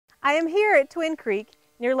I am here at Twin Creek,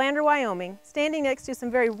 near Lander, Wyoming, standing next to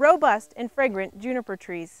some very robust and fragrant juniper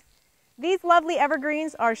trees. These lovely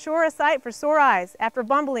evergreens are sure a sight for sore eyes after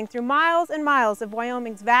bumbling through miles and miles of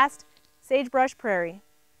Wyoming's vast sagebrush prairie.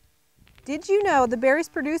 Did you know the berries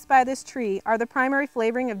produced by this tree are the primary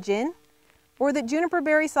flavoring of gin? Or that juniper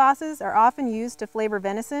berry sauces are often used to flavor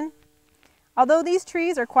venison? Although these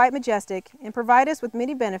trees are quite majestic and provide us with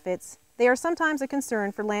many benefits, they are sometimes a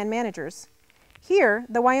concern for land managers. Here,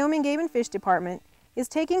 the Wyoming Game and Fish Department is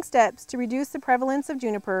taking steps to reduce the prevalence of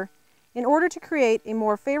juniper in order to create a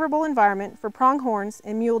more favorable environment for pronghorns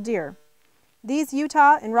and mule deer. These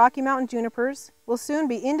Utah and Rocky Mountain junipers will soon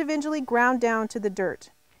be individually ground down to the dirt.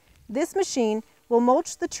 This machine will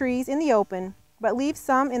mulch the trees in the open, but leave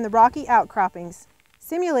some in the rocky outcroppings,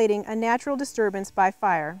 simulating a natural disturbance by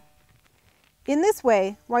fire. In this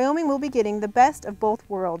way, Wyoming will be getting the best of both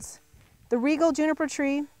worlds: the regal juniper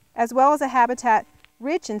tree, as well as a habitat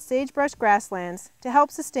rich in sagebrush grasslands to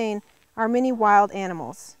help sustain our many wild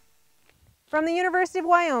animals. From the University of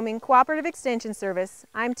Wyoming Cooperative Extension Service,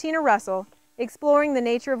 I'm Tina Russell, exploring the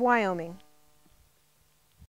nature of Wyoming.